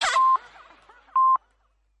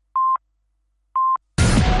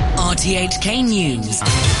RTHK News.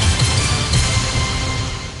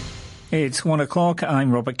 It's 1 o'clock.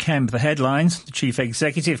 I'm Robert Kemp. The headlines. The Chief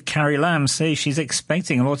Executive, Carrie Lam, says she's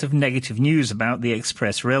expecting a lot of negative news about the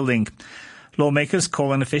Express Rail link. Lawmakers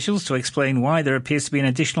call on officials to explain why there appears to be an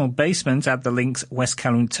additional basement at the link's West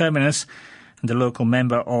Kowloon terminus. And a local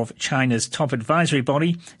member of China's top advisory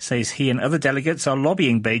body says he and other delegates are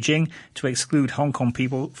lobbying Beijing to exclude Hong Kong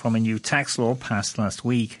people from a new tax law passed last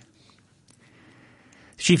week.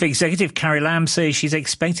 Chief Executive Carrie Lam says she's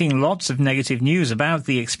expecting lots of negative news about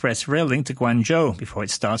the Express Rail link to Guangzhou before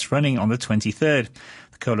it starts running on the 23rd.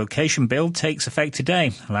 The co-location bill takes effect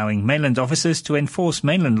today, allowing mainland officers to enforce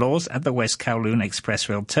mainland laws at the West Kowloon Express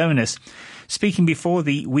Rail terminus. Speaking before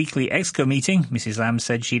the weekly EXCO meeting, Mrs Lam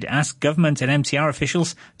said she'd asked government and MTR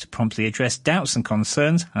officials to promptly address doubts and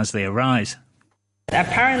concerns as they arise.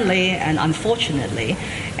 Apparently and unfortunately,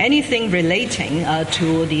 anything relating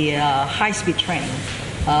to the high-speed train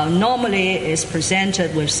normally is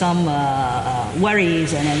presented with some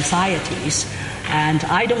worries and anxieties, and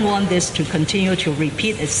I don't want this to continue to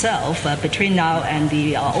repeat itself between now and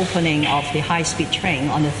the opening of the high-speed train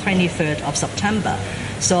on the 23rd of September.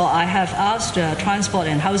 So I have asked Transport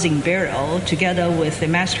and Housing Bureau, together with the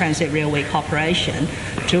Mass Transit Railway Corporation,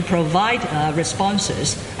 to provide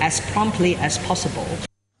responses as promptly as possible.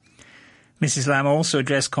 Mrs Lam also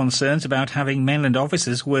addressed concerns about having mainland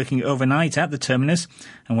officers working overnight at the terminus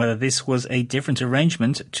and whether this was a different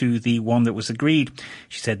arrangement to the one that was agreed.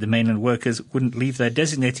 She said the mainland workers wouldn't leave their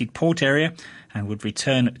designated port area and would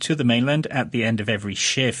return to the mainland at the end of every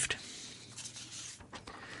shift.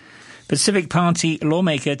 Pacific Party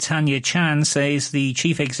lawmaker Tanya Chan says the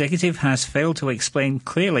chief executive has failed to explain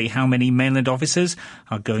clearly how many mainland officers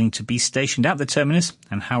are going to be stationed at the terminus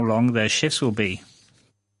and how long their shifts will be.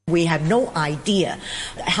 We have no idea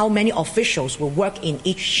how many officials will work in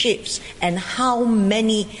each shift and how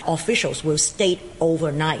many officials will stay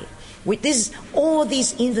overnight. With this, all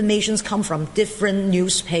these informations come from different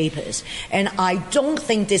newspapers, and I don't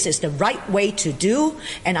think this is the right way to do,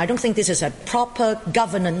 and I don't think this is a proper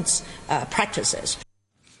governance practices.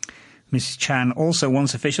 Mrs Chan also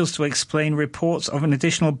wants officials to explain reports of an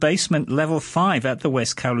additional basement level 5 at the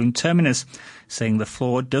West Kowloon terminus, saying the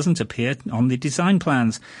floor doesn't appear on the design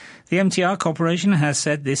plans. The MTR Corporation has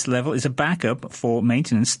said this level is a backup for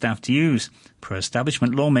maintenance staff to use.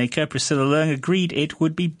 Pro-establishment lawmaker Priscilla Leung agreed it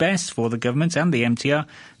would be best for the government and the MTR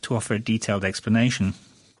to offer a detailed explanation.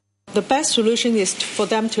 The best solution is for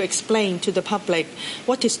them to explain to the public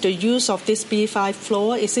what is the use of this B5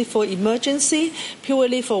 floor. Is it for emergency,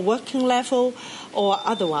 purely for working level, or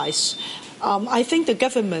otherwise? I think the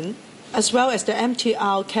government, as well as the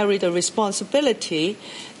MTR, carry the responsibility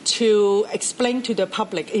to explain to the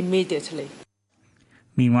public immediately.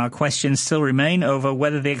 Meanwhile, questions still remain over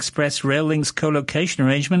whether the Express Rail Link's co-location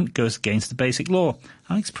arrangement goes against the Basic Law.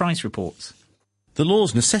 Alex Price reports. The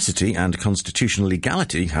law's necessity and constitutional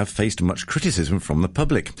legality have faced much criticism from the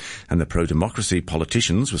public, and the pro-democracy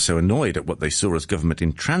politicians were so annoyed at what they saw as government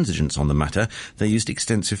intransigence on the matter, they used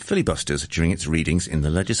extensive filibusters during its readings in the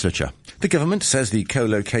legislature. The government says the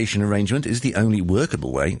co-location arrangement is the only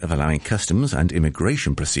workable way of allowing customs and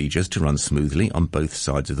immigration procedures to run smoothly on both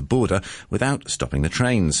sides of the border without stopping the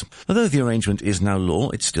trains. Although the arrangement is now law,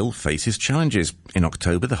 it still faces challenges. In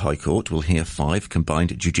October, the High Court will hear 5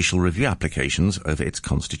 combined judicial review applications over its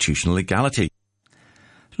constitutional legality.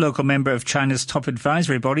 Local member of China's top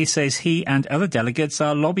advisory body says he and other delegates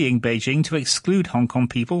are lobbying Beijing to exclude Hong Kong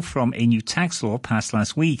people from a new tax law passed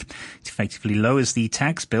last week. It effectively lowers the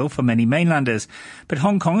tax bill for many mainlanders. But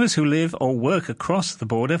Hong Kongers who live or work across the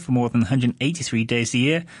border for more than 183 days a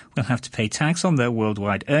year will have to pay tax on their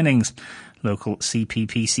worldwide earnings. Local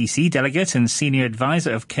CPPCC delegate and senior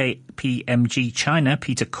advisor of KPMG China,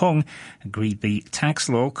 Peter Kong, agreed the tax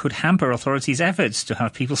law could hamper authorities' efforts to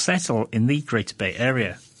have people settle in the Greater Bay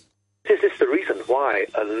Area. This is the reason why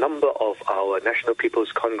a number of our National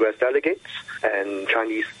People's Congress delegates and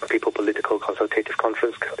Chinese People Political Consultative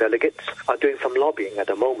Conference delegates are doing some lobbying at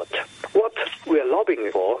the moment. What we are lobbying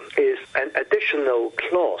for is an additional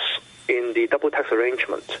clause in the double tax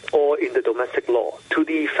arrangement or in the domestic law to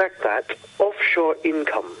the effect that offshore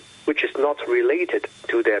income, which is not related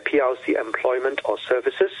to their PRC employment or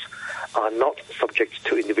services, are not subject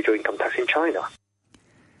to individual income tax in China.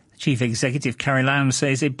 Chief Executive Carrie Lam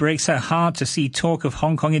says it breaks her heart to see talk of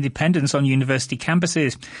Hong Kong independence on university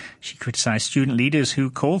campuses. She criticised student leaders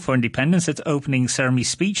who called for independence at opening ceremony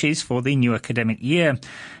speeches for the new academic year.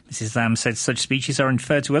 Mrs Lam said such speeches are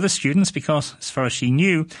unfair to other students because, as far as she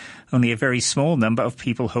knew, only a very small number of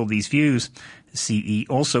people hold these views. The CE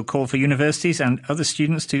also called for universities and other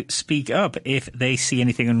students to speak up if they see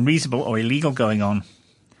anything unreasonable or illegal going on.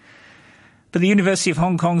 But the University of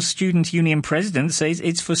Hong Kong's Student Union president says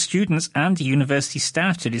it's for students and university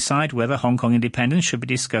staff to decide whether Hong Kong independence should be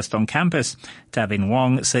discussed on campus. Davin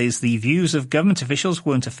Wong says the views of government officials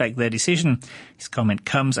won't affect their decision. His comment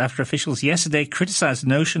comes after officials yesterday criticised the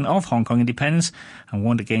notion of Hong Kong independence and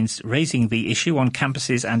warned against raising the issue on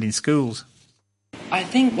campuses and in schools. I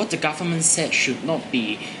think what the government said should not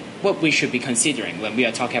be what we should be considering when we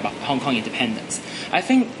are talking about Hong Kong independence. I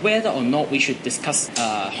think whether or not we should discuss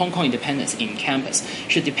Hong Kong independence in campus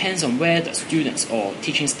should depend on whether students or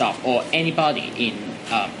teaching staff or anybody in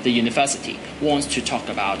the university wants to talk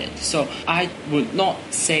about it. So I would not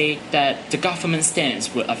say that the government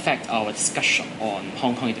stance will affect our discussion on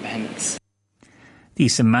Hong Kong independence. The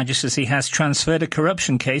Eastern Magistracy has transferred a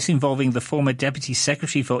corruption case involving the former Deputy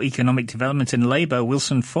Secretary for Economic Development and Labour,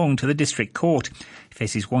 Wilson Fong, to the District Court. He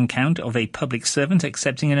faces one count of a public servant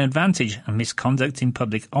accepting an advantage and misconduct in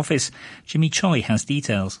public office. Jimmy Choi has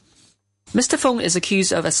details. Mr. Fong is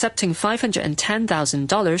accused of accepting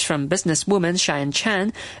 $510,000 from businesswoman Cheyenne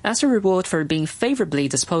Chan as a reward for being favourably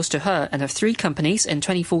disposed to her and her 3 companies in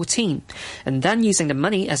 2014, and then using the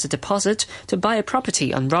money as a deposit to buy a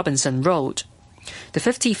property on Robinson Road. The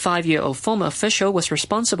 55-year-old former official was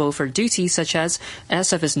responsible for duties such as air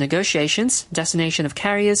service negotiations, designation of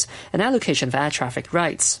carriers, and allocation of air traffic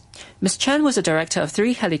rights. Ms. Chan was a director of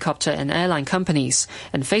 3 helicopter and airline companies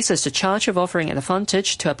and faces the charge of offering an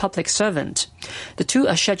advantage to a public servant. The 2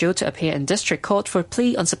 are scheduled to appear in district court for a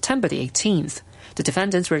plea on September the 18th. The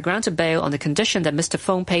defendants were granted bail on the condition that Mr.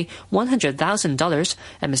 Fong pay $100,000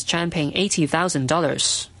 and Ms. Chan paying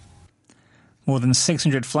 $80,000. More than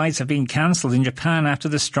 600 flights have been cancelled in Japan after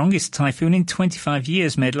the strongest typhoon in 25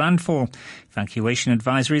 years made landfall. Evacuation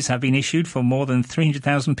advisories have been issued for more than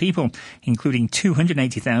 300,000 people, including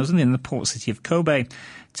 280,000 in the port city of Kobe.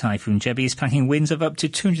 Typhoon Jebi is packing winds of up to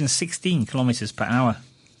 216 kilometres per hour.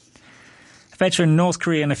 A veteran North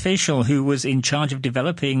Korean official who was in charge of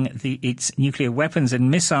developing its nuclear weapons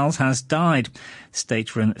and missiles has died.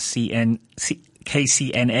 State-run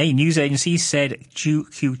KCNA news agency said Ju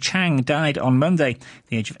Kyu-chang died on Monday, at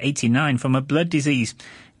the age of 89, from a blood disease.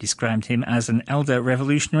 It described him as an elder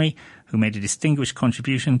revolutionary who made a distinguished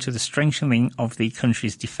contribution to the strengthening of the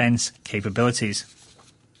country's defence capabilities.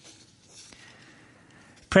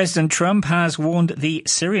 President Trump has warned the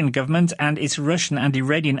Syrian government and its Russian and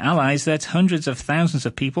Iranian allies that hundreds of thousands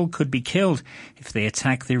of people could be killed if they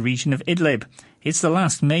attack the region of Idlib. It's the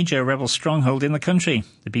last major rebel stronghold in the country,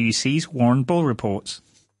 the BBC's Warren Bull reports.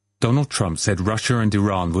 Donald Trump said Russia and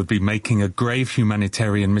Iran would be making a grave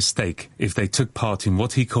humanitarian mistake if they took part in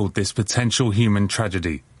what he called this potential human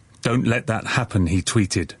tragedy. Don't let that happen, he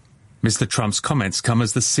tweeted. Mr. Trump's comments come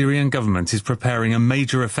as the Syrian government is preparing a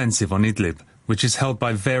major offensive on Idlib, which is held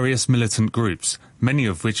by various militant groups, many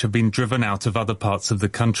of which have been driven out of other parts of the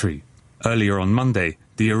country. Earlier on Monday,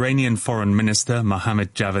 the Iranian Foreign Minister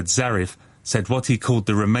Mohammad Javad Zarif said what he called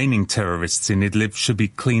the remaining terrorists in Idlib should be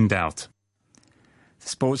cleaned out.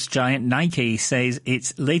 Sports giant Nike says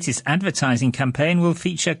its latest advertising campaign will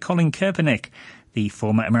feature Colin Kaepernick, the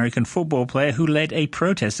former American football player who led a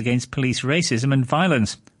protest against police racism and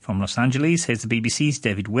violence. From Los Angeles, here's the BBC's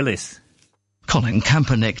David Willis. Colin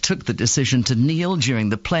Kaepernick took the decision to kneel during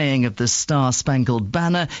the playing of the Star-Spangled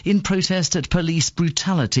Banner in protest at police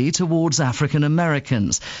brutality towards African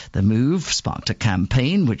Americans. The move sparked a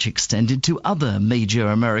campaign which extended to other major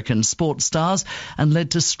American sports stars and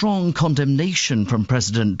led to strong condemnation from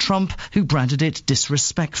President Trump, who branded it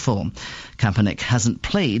disrespectful. Kaepernick hasn't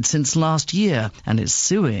played since last year and is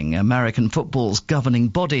suing American football's governing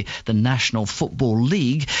body, the National Football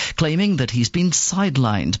League, claiming that he's been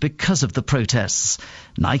sidelined because of the protests.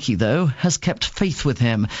 Nike, though, has kept faith with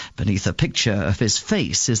him. Beneath a picture of his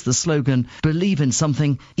face is the slogan, "Believe in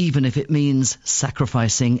something, even if it means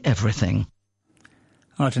sacrificing everything."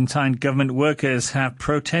 Argentine government workers have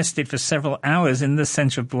protested for several hours in the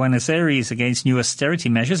centre of Buenos Aires against new austerity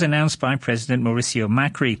measures announced by President Mauricio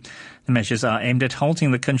Macri. The measures are aimed at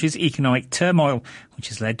halting the country's economic turmoil, which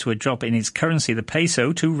has led to a drop in its currency, the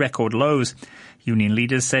peso, to record lows. Union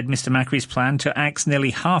leaders said Mr. Macri's plan to axe nearly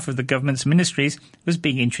half of the government's ministries was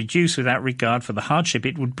being introduced without regard for the hardship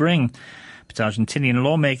it would bring. But Argentinian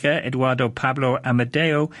lawmaker Eduardo Pablo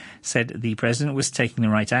Amadeo said the president was taking the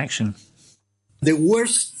right action. The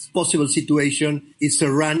worst possible situation is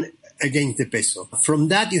a run against the peso. From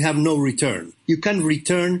that, you have no return. You can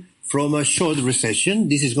return from a short recession.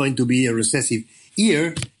 This is going to be a recessive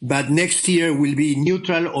year, but next year will be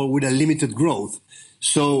neutral or with a limited growth.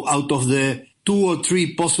 So out of the 2 or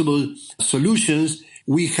 3 possible solutions,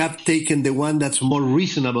 we have taken the one that's more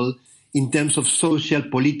reasonable in terms of social,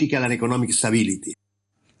 political and economic stability.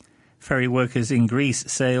 Ferry workers in Greece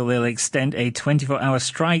say they'll extend a 24-hour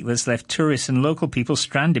strike that's left tourists and local people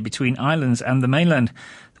stranded between islands and the mainland.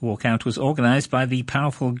 The walkout was organised by the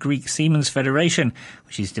powerful Greek Seamen's Federation,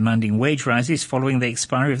 which is demanding wage rises following the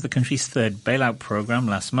expiry of the country's third bailout programme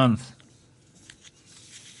last month.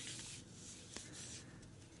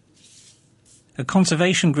 A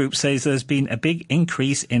conservation group says there's been a big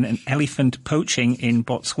increase in an elephant poaching in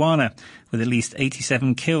Botswana, with at least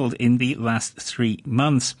 87 killed in the last 3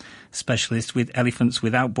 months. Specialists with Elephants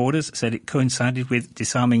Without Borders said it coincided with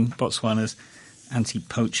disarming Botswana's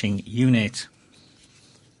anti-poaching unit.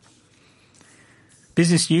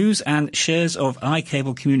 Business news and shares of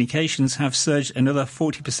iCable Communications have surged another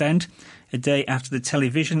 40%, a day after the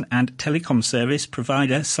television and telecom service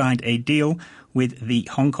provider signed a deal with the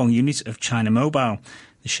Hong Kong unit of China Mobile.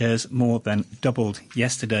 The shares more than doubled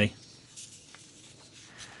yesterday.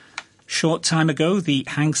 Short time ago, the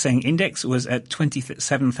Hang Seng Index was at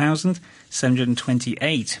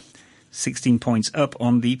 27,728, 16 points up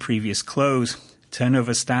on the previous close.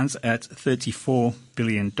 Turnover stands at $34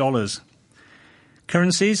 billion.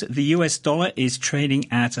 Currencies, the US dollar is trading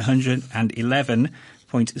at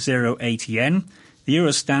 111.08 yen. The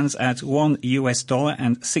euro stands at $1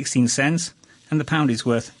 and 16 cents, and the pound is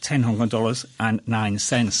worth 10 Hong Kong dollars and 9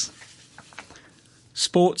 cents.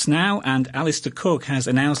 Sports now, and Alistair Cook has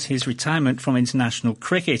announced his retirement from international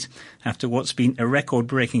cricket after what's been a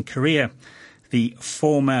record-breaking career. The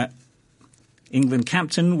former England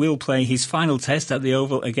captain will play his final test at the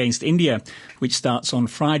Oval against India, which starts on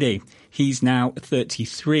Friday. He's now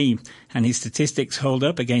 33, and his statistics hold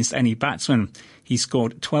up against any batsman. He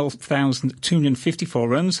scored 12,254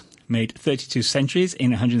 runs, made 32 centuries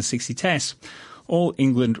in 160 tests, all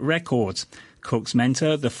England records. Cook's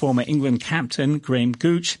mentor, the former England captain, Graham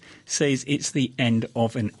Gooch, says it's the end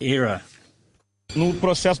of an era. During the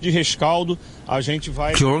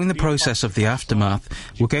process of the aftermath,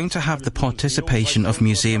 we're going to have the participation of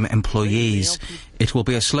museum employees. It will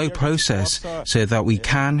be a slow process so that we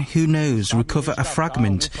can, who knows, recover a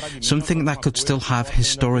fragment, something that could still have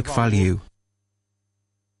historic value.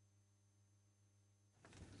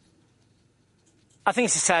 I think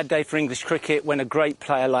it's a sad day for English cricket when a great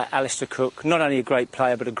player like Alistair Cook, not only a great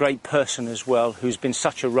player but a great person as well, who's been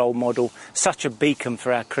such a role model, such a beacon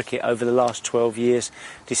for our cricket over the last 12 years,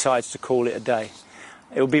 decides to call it a day.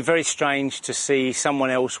 It will be very strange to see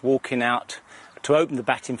someone else walking out to open the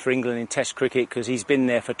batting for England in Test cricket, because he's been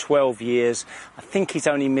there for 12 years. I think he's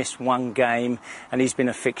only missed one game and he's been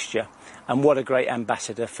a fixture. And what a great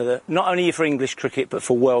ambassador for not only for English cricket but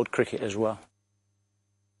for world cricket as well.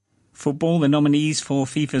 Football, the nominees for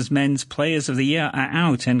FIFA's Men's Players of the Year are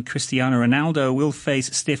out, and Cristiano Ronaldo will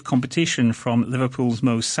face stiff competition from Liverpool's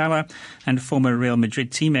Mo Salah and former Real Madrid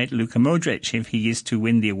teammate Luka Modric if he is to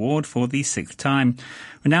win the award for the 6th time.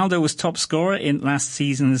 Ronaldo was top scorer in last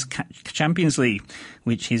season's Champions League,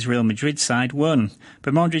 which his Real Madrid side won.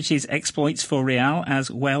 But Modric's exploits for Real, as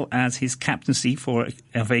well as his captaincy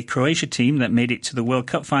of a Croatia team that made it to the World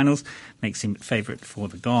Cup finals, makes him favourite for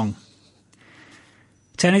the gong.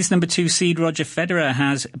 Tennis number 2 seed Roger Federer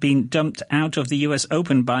has been dumped out of the US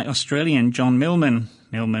Open by Australian John Millman.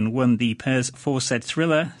 Millman won the pair's 4-set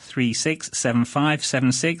thriller 3-6, 7-5,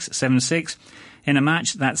 7-6, 7-6 in a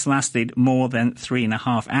match that's lasted more than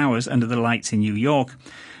 3.5 hours under the lights in New York.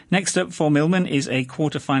 Next up for Millman is a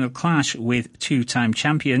quarter-final clash with two-time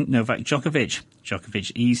champion Novak Djokovic.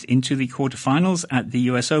 Djokovic eased into the quarter-finals at the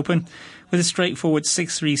US Open with a straightforward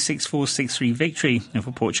 6-3, 6-4, 6-3 victory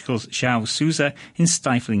over Portugal's João Sousa in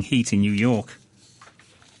stifling heat in New York.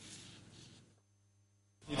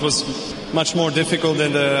 It was much more difficult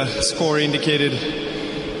than the score indicated.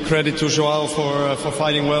 Credit to João for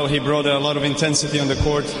fighting well. He brought a lot of intensity on the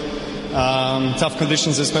court. Tough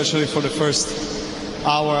conditions, especially for the first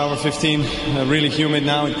hour 15. Really humid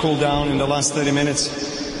now. It cooled down in the last 30 minutes.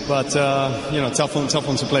 But, tough one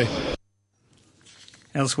to play.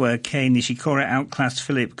 Elsewhere, Kei Nishikori outclassed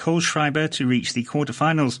Philip Kohlschreiber to reach the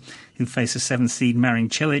quarterfinals, who face a 7th seed Marin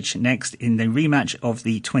Cilic next in the rematch of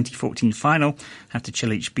the 2014 final, after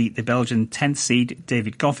Cilic beat the Belgian 10th seed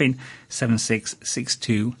David Goffin 7-6,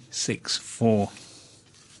 6-2, 6-4.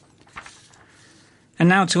 And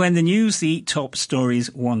now to end the news, the top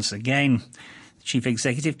stories once again. Chief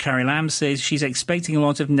Executive Carrie Lam says she's expecting a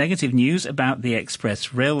lot of negative news about the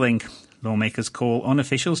Express Rail Link. Lawmakers call on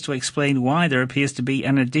officials to explain why there appears to be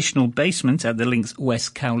an additional basement at the link's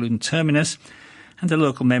West Kowloon terminus. And a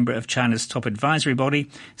local member of China's top advisory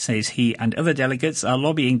body says he and other delegates are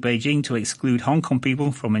lobbying Beijing to exclude Hong Kong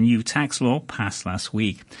people from a new tax law passed last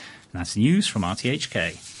week. And that's news from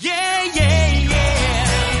RTHK. Yeah, yeah, yeah.